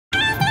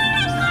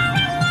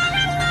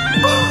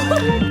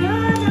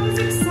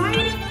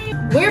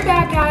We're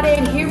back at it,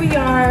 and here we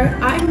are.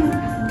 I'm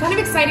kind of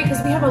excited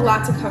because we have a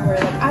lot to cover.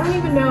 Like, I don't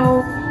even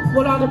know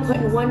what all to put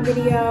in one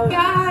video.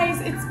 Guys,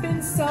 it's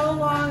been so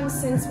long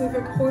since we've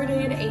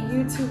recorded a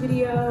YouTube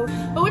video,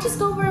 but we'll just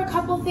go over a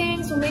couple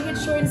things. We'll make it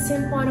short and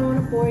simple. I don't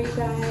want to bore you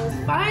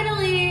guys.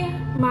 Finally,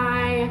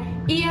 my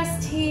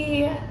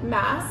EST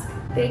mask,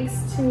 thanks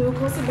to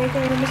Coastal Baker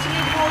and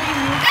Michigan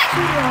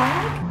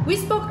Holy. We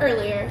spoke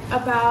earlier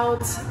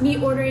about me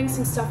ordering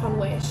some stuff on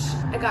Wish.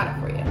 I got it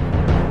for you.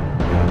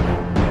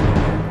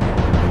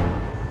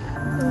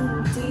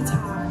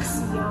 Detox,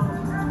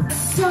 yum.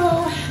 So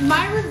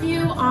my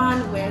review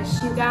on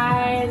Wish, you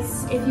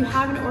guys, if you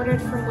haven't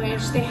ordered from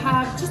Wish, they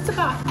have just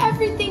about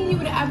everything you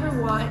would ever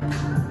want,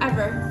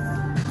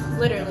 ever,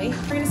 literally.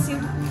 We're gonna see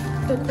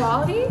the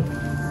quality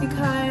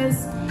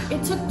because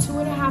it took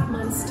 2.5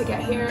 months to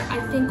get here. I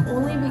think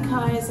only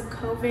because of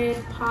COVID,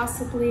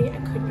 possibly. I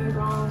could be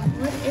wrong.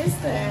 What is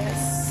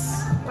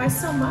this? Why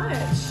so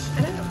much?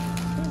 I don't know.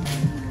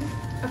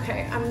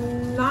 Okay,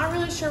 I'm not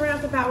really sure right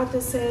off the bat what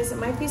this is. It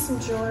might be some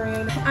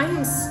jewelry. I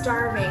am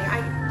starving.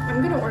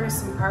 I'm gonna order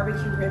some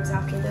barbecue ribs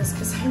after this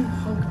because I'm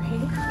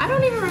hungry. I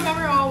don't even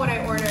remember all what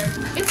I ordered.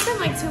 It's been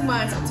like 2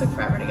 months. It took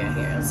forever to get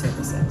here. Let's see what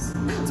this is.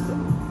 Oh, it's cool.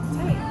 It's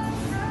tight.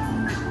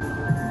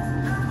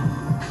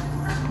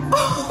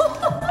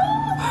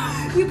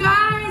 You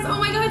guys, oh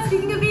my god,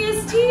 speaking of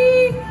EST,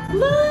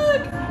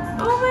 look!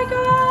 Oh my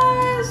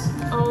gosh!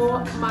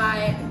 Oh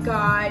my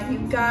god, you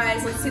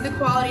guys, let's see the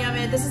quality of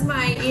it. This is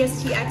my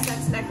EST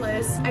XX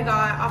necklace I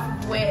got off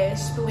of Wish,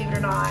 believe it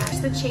or not.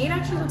 The chain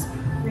actually looks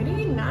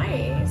pretty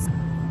nice.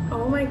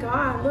 Oh my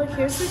god, look,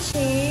 here's the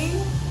chain.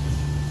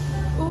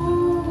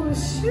 Ooh,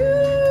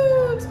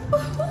 shoot!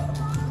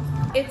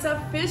 It's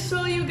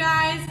official, you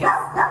guys.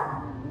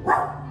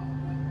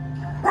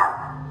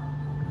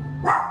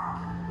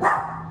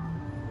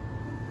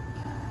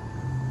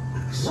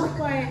 So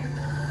quiet.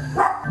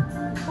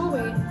 Oh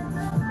wait.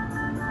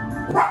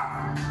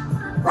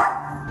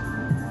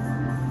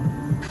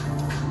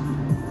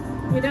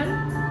 You done?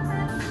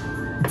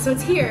 So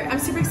it's here. I'm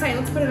super excited.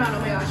 Let's put it on. Oh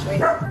my gosh,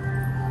 wait.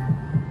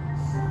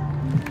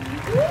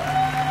 Woo!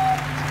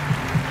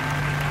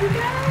 You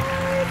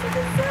guys, look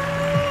at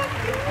that.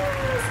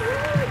 Yes,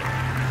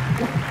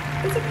 look.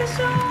 It's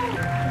official.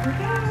 Here we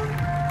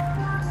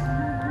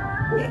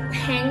go. It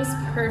hangs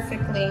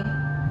perfectly.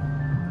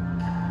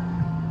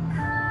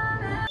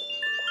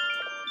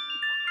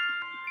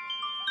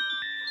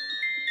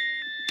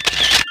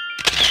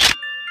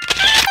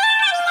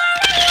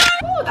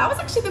 That was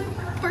actually the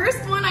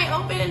first one I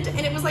opened,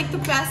 and it was like the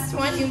best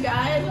one, you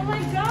guys. Oh my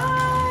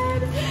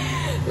god.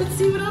 Let's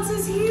see what else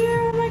is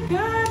here. Oh my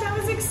god, that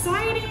was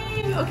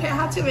exciting. Okay, I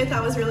have to admit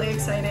that was really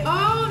exciting.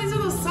 Oh, these are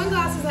those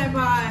sunglasses I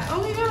bought.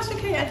 Oh my gosh,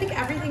 okay, I think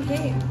everything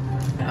came.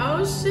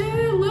 Oh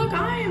shit, look,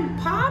 I am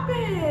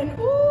popping.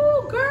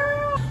 Ooh,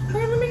 girl.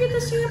 Here, let me get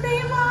the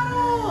champagne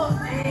bottle.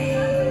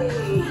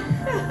 Hey.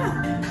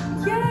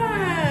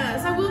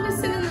 Yes, I will be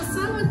sitting in the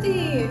sun with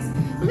these.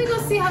 Let me go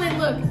see how they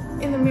look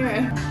in the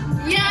mirror.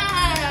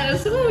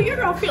 Yes! Ooh,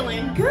 you're all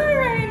feeling good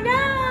right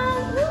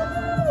now!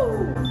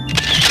 Woo!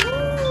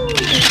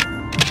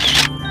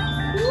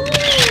 Woo!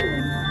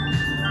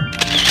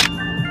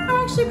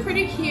 They're actually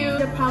pretty cute.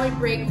 They'll probably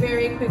break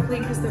very quickly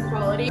because of the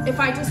quality. If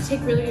I just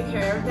take really good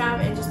care of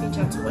them and just be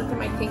gentle with them,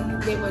 I think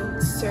they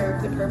would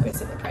serve the purpose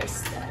of the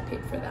price that I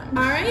paid for them.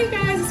 Alright, you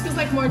guys, this feels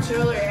like more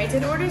jewelry. I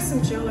did order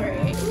some jewelry.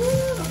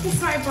 Ooh, okay,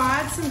 so I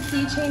bought some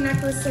keychain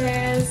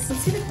necklaces.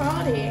 Let's see the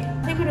quality.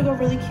 I think it'll go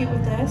really cute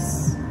with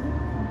this.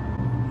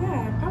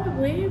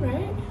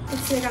 Right?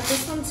 Let's see, I got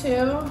this one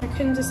too. I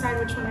couldn't decide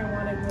which one I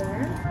wanted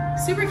more.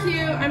 Super cute.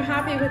 I'm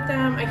happy with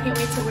them. I can't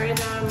wait to wear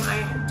them.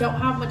 I don't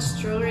have much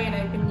jewelry and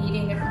I've been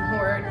needing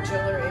more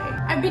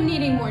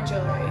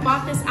jewelry.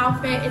 Bought this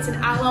outfit. It's an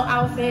aloe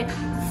outfit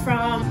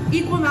from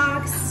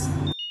Equinox.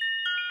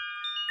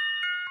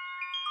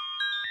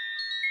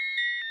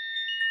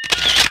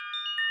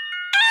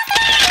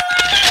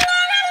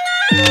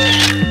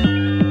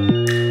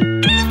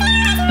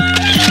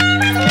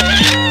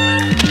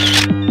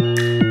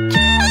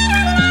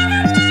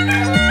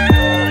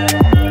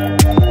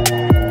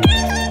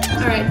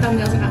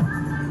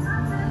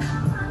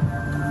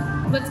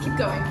 Let's keep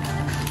going.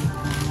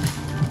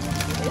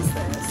 What is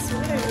this?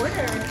 What did I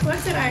order? What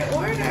did I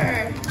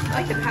order? I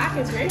like the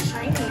package, very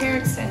shiny. Hair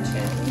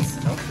extensions.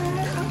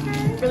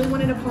 Okay. Really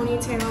wanted a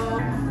ponytail.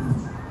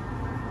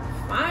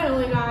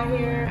 Finally got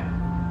here.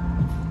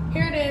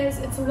 Here it is.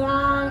 It's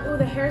long. Ooh,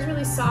 the hair is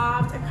really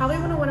soft. I probably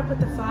wouldn't want to put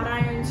the flat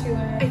iron to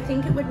it. I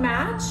think it would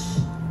match.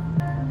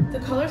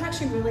 The color is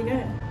actually really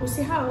good. We'll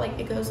see how like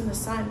it goes in the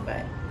sun,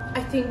 but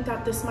I think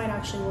that this might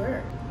actually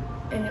work,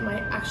 and it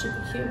might actually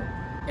be cute.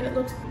 And it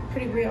looks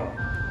pretty real.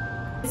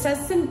 It says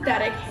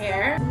synthetic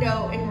hair.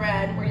 No, in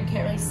red where you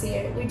can't really see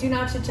it. We do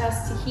not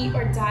suggest to heat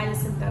or dye the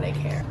synthetic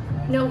hair.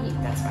 No heat,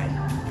 that's fine.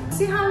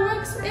 See how it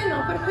looks in,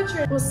 I'll put a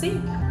picture. We'll see.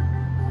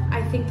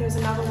 I think there's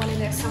another one in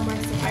there somewhere,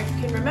 so if I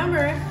can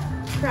remember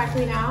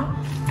correctly now.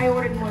 I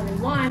ordered more than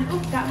one.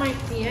 Oh, that might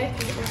be it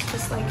because it looks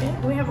just like it.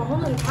 We have a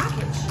whole other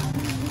package.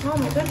 Oh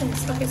my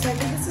goodness. Okay, so I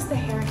think this is the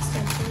hair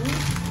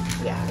extension.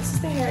 Yeah, this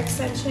is the hair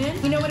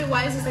extension. You know what it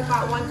was? Is I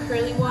got one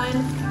curly one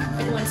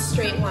and one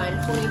straight one,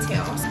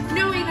 ponytail.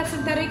 Knowing that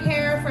synthetic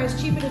hair, for as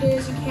cheap as it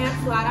is, you can't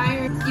flat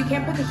iron. You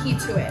can't put the heat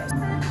to it.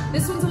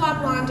 This one's a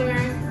lot blonder.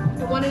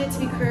 I wanted it to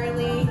be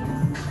curly.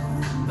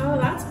 Oh,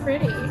 that's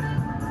pretty.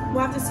 We'll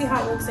have to see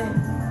how it looks in.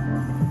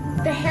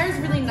 The hair is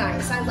really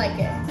nice. I like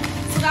it.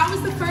 So that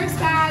was the first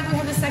bag. We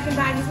have the second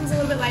bag. This one's a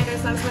little bit lighter,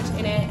 so not as much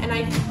in it. And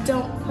I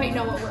don't quite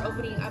know what we're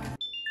opening up.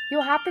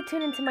 You'll have to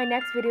tune into my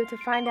next video to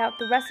find out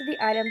the rest of the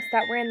items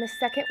that were in the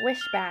second wish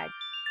bag.